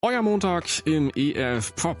Euer Montag im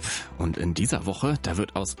ERF Pop. Und in dieser Woche, da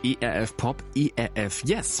wird aus ERF Pop ERF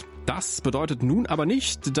Yes. Das bedeutet nun aber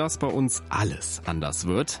nicht, dass bei uns alles anders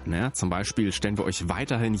wird. Ja, zum Beispiel stellen wir euch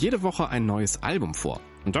weiterhin jede Woche ein neues Album vor.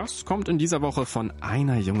 Und das kommt in dieser Woche von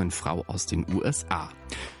einer jungen Frau aus den USA.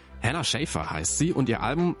 Schaefer heißt sie und ihr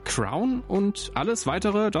Album Crown und alles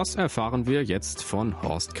weitere, das erfahren wir jetzt von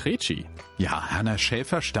Horst Kretschi. Ja,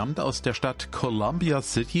 Schaefer stammt aus der Stadt Columbia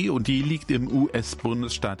City und die liegt im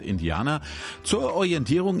US-Bundesstaat Indiana. Zur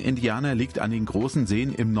Orientierung, Indiana liegt an den großen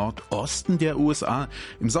Seen im Nordosten der USA.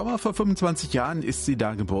 Im Sommer vor 25 Jahren ist sie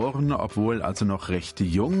da geboren, obwohl also noch recht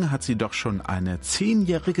jung, hat sie doch schon eine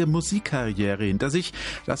 10-jährige Musikkarriere hinter sich.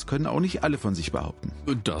 Das können auch nicht alle von sich behaupten.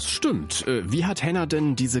 Das stimmt. Wie hat Hannah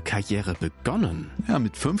denn diese Karriere begonnen? Ja,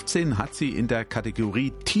 mit 15 hat sie in der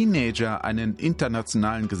Kategorie Teenager einen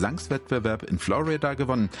internationalen Gesangswettbewerb in Florida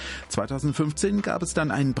gewonnen. 2015 gab es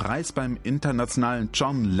dann einen Preis beim internationalen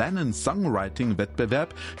John Lennon Songwriting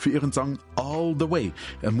Wettbewerb für ihren Song All the Way.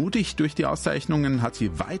 Ermutigt durch die Auszeichnungen hat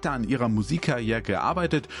sie weiter an ihrer Musikkarriere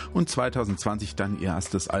gearbeitet und 2020 dann ihr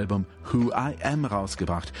erstes Album Who I Am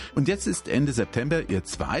rausgebracht. Und jetzt ist Ende September ihr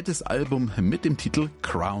zweites Album mit dem Titel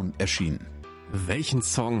Crown erschienen. Welchen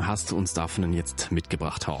Song hast du uns davon denn jetzt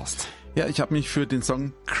mitgebracht, Horst? Ja, ich habe mich für den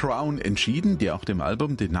Song Crown entschieden, der auch dem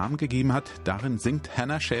Album den Namen gegeben hat. Darin singt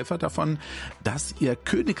Schaefer davon, dass ihr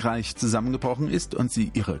Königreich zusammengebrochen ist und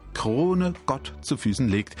sie ihre Krone Gott zu Füßen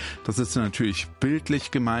legt. Das ist natürlich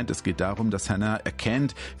bildlich gemeint. Es geht darum, dass Hannah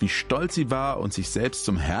erkennt, wie stolz sie war und sich selbst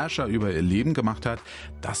zum Herrscher über ihr Leben gemacht hat.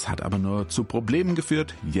 Das hat aber nur zu Problemen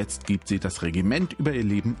geführt. Jetzt gibt sie das Regiment über ihr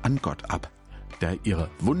Leben an Gott ab, der ihre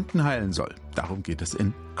Wunden heilen soll. Darum geht es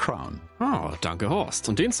in Crown. Oh, danke Horst.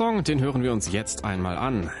 Und den Song, den hören wir uns jetzt einmal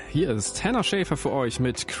an. Hier ist Schaefer für euch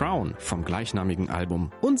mit Crown vom gleichnamigen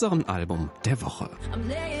Album, unserem Album der Woche. I'm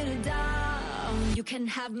laying it down, you can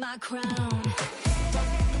have my crown.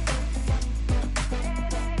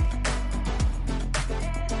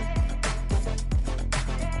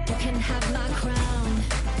 You can have my crown.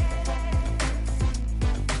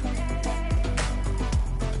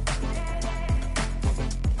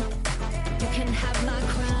 You can have my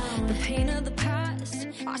crown. The pain of the past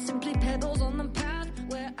are simply pebbles on the path.